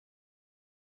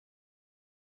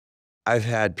I've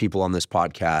had people on this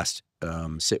podcast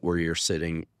sit where you're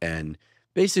sitting and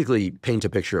basically paint a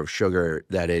picture of sugar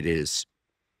that it is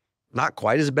not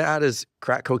quite as bad as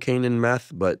crack cocaine and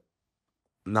meth, but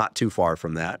not too far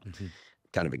from that. Mm-hmm.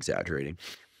 Kind of exaggerating.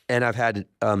 And I've had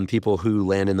people who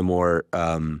land in the more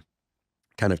kind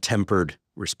of tempered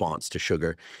response to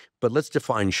sugar. But let's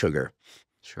define sugar.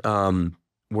 Sure.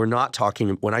 We're not talking,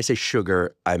 when I say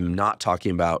sugar, I'm not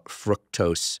talking about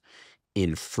fructose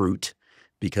in fruit,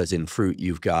 because in fruit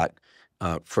you've got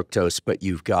fructose, but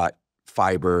you've got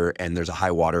fiber and there's a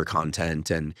high water content,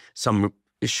 and some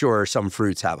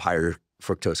fruits have higher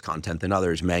fructose content than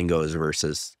others, mangoes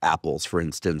versus apples, for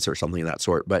instance, or something of that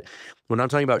sort. But when I'm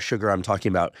talking about sugar, I'm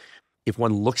talking about if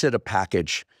one looks at a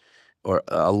package or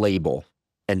a label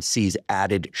and sees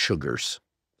added sugars,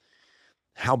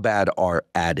 how bad are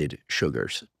added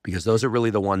sugars? Because those are really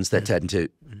the ones that tend to,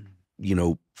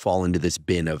 fall into this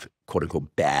bin of quote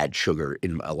unquote bad sugar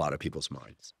in a lot of people's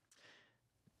minds.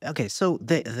 Okay, so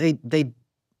they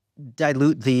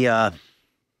dilute the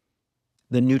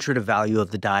nutritive value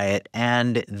of the diet,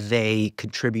 and they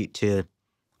contribute to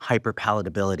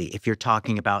hyperpalatability. If you're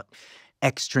talking about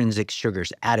extrinsic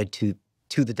sugars added to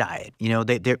the diet,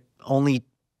 they're only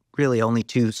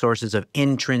two sources of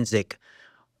intrinsic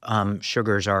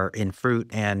sugars are in fruit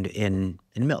and in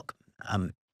milk.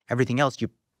 Everything else, you're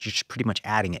just pretty much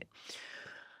adding it,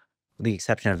 with the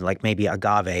exception of like maybe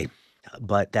agave,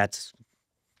 but that's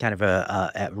kind of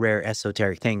a rare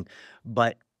esoteric thing.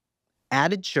 But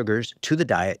added sugars to the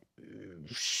diet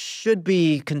should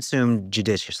be consumed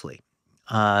judiciously.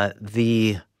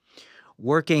 The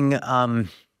working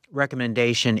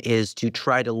recommendation is to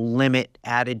try to limit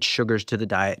added sugars to the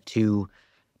diet to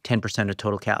 10% of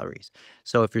total calories.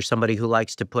 So if you're somebody who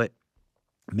likes to put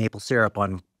maple syrup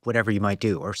on whatever you might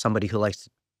do, or somebody who likes to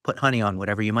put honey on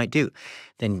whatever you might do,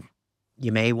 then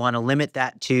you may want to limit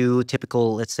that to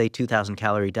typical, let's say, 2,000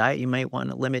 calorie diet. You might want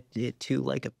to limit it to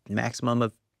like a maximum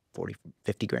of 40,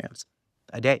 50 grams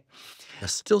a day. That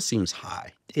still seems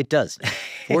high. It does.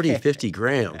 40, 50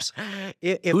 grams.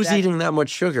 Who's eating that much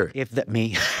sugar?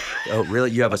 Me. Oh,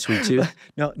 really? You have a sweet tooth?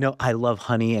 No. I love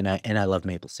honey and I love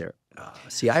maple syrup.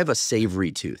 See, I have a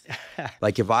savory tooth.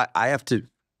 Like if I have to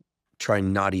try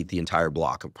and not eat the entire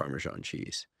block of Parmesan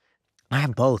cheese. I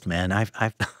have both, man.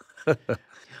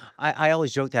 I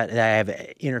always joke that I have an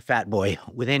inner fat boy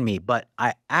within me, but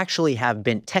I actually have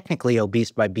been technically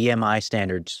obese by BMI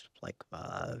standards like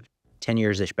 10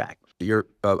 years-ish back. You're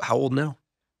how old now?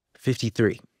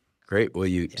 53. Great. Well,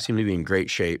 you seem to be in great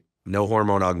shape. No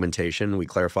hormone augmentation. We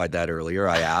clarified that earlier.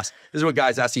 I asked. This is what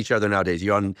guys ask each other nowadays.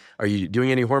 Are you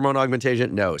doing any hormone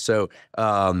augmentation? No. So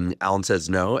Alan says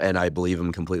no, and I believe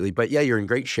him completely. But yeah, you're in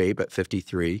great shape at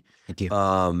 53. Thank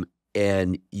you.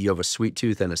 And you have a sweet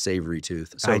tooth and a savory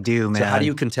tooth. So, I do, man. So how do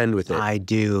you contend with it? I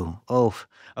do. Oh,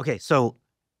 okay. So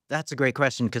that's a great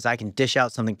question because I can dish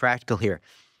out something practical here.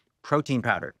 Protein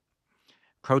powder.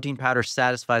 Protein powder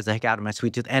satisfies the heck out of my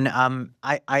sweet tooth. And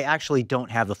I actually don't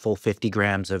have the full 50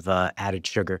 grams of added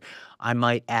sugar. I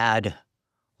might add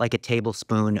like a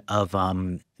tablespoon of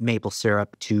maple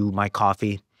syrup to my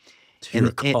coffee. In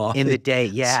the day,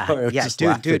 yeah. Sorry,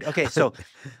 yeah, dude. Okay, so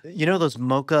you know those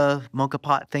mocha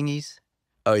pot thingies?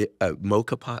 Oh, yeah,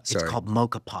 mocha pot. Sorry, it's called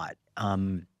mocha pot.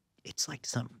 It's like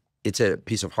some. It's a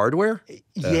piece of hardware.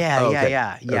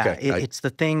 Yeah. Okay. It's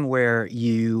the thing where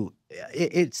you.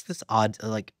 It's this odd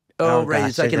like. Oh, right.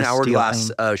 It's like an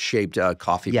hourglass shaped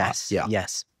coffee pot. Yeah.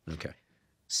 Yes. Okay.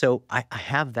 So I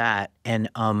have that,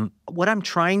 and what I'm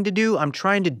trying to do, I'm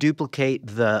trying to duplicate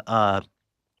the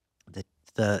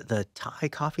Thai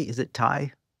coffee. Is it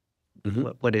Thai? Mm-hmm.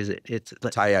 What is it? It's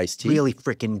Thai iced tea. Really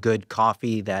freaking good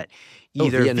coffee that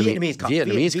either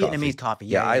Vietnamese coffee.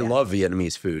 Yeah, I love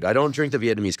Vietnamese food. I don't drink the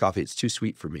Vietnamese coffee. It's too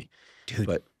sweet for me. Dude,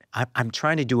 but I'm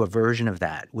trying to do a version of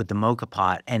that with the mocha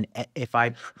pot. And if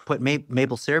I put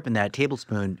maple syrup in that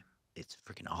tablespoon, it's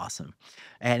freaking awesome.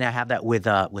 And I have that with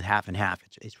half and half.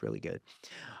 It's really good.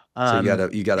 So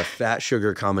you got a fat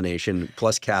sugar combination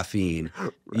plus caffeine.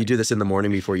 Right. You do this in the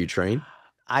morning before you train?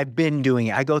 I've been doing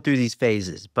it. I go through these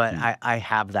phases, but I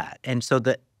have that. And so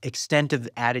the extent of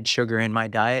added sugar in my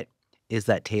diet is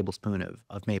that tablespoon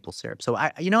of maple syrup. So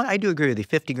I do agree with you.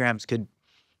 50 grams could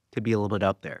be a little bit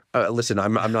up there. Listen,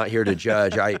 I'm not here to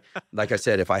judge. Like I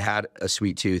said, if I had a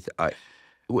sweet tooth,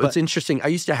 it's interesting. I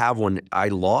used to have one. I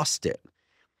lost it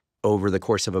over the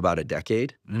course of about a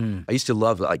decade. I used to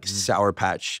love like Sour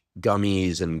Patch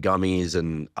gummies,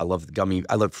 and I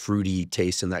love fruity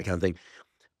taste and that kind of thing.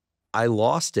 I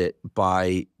lost it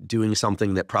by doing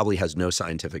something that probably has no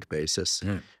scientific basis.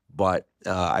 But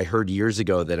I heard years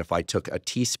ago that if I took a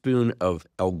teaspoon of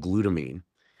L-glutamine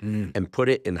and put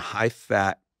it in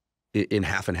high-fat in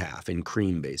half and half in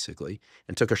cream basically,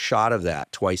 and took a shot of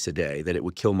that twice a day, that it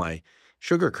would kill my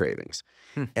sugar cravings.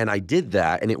 And I did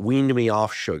that and it weaned me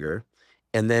off sugar.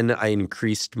 And then I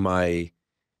increased my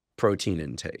protein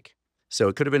intake. So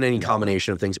it could have been any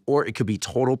combination of things, or it could be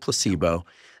total placebo.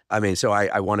 I mean, so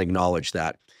I want to acknowledge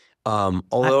that.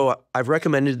 Although I've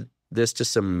recommended this to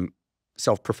some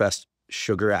self-professed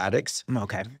sugar addicts.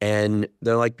 Okay. And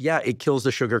they're like, yeah, it kills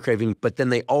the sugar craving, but then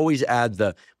they always add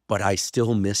but I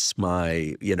still miss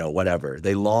my, whatever.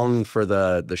 They long for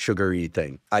the sugary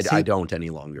thing. I don't any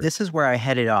longer. This is where I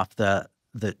headed off the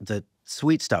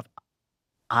sweet stuff.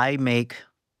 I make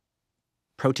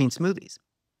protein smoothies,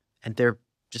 and they're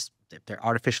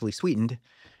artificially sweetened,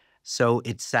 so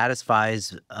it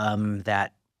satisfies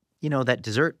that that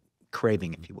dessert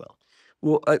craving, if you will.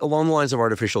 Well, along the lines of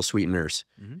artificial sweeteners,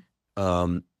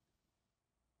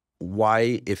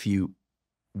 why, if you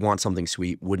want something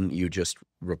sweet, wouldn't you just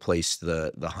replace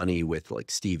the honey with like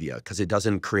stevia? Because it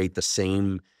doesn't create the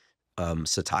same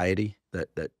satiety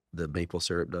that the maple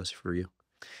syrup does for you.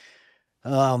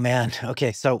 Oh man.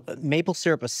 Okay. So maple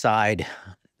syrup aside,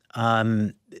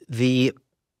 you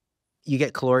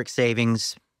get caloric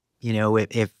savings,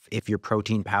 if your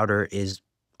protein powder is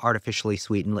artificially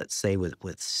sweetened, let's say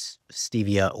with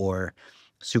stevia or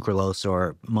sucralose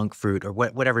or monk fruit or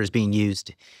whatever is being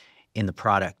used in the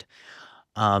product.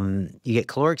 You get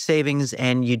caloric savings,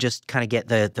 and you just kind of get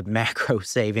the macro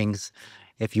savings,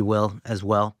 if you will, as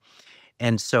well.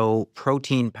 And so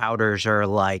protein powders are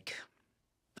like,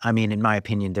 I mean, in my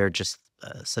opinion, they're just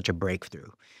such a breakthrough,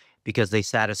 because they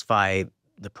satisfy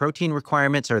the protein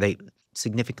requirements, or they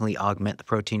significantly augment the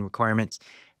protein requirements,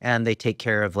 and they take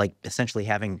care of like essentially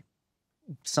having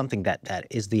something that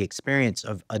is the experience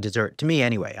of a dessert, to me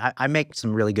anyway. I make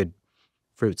some really good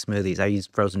fruit smoothies. I use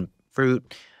frozen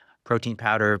fruit, protein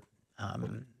powder.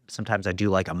 Sometimes I do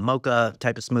like a mocha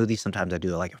type of smoothie. Sometimes I do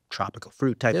like a tropical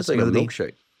fruit type of smoothie. It's like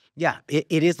a milkshake. Yeah,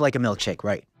 it is like a milkshake,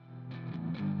 right?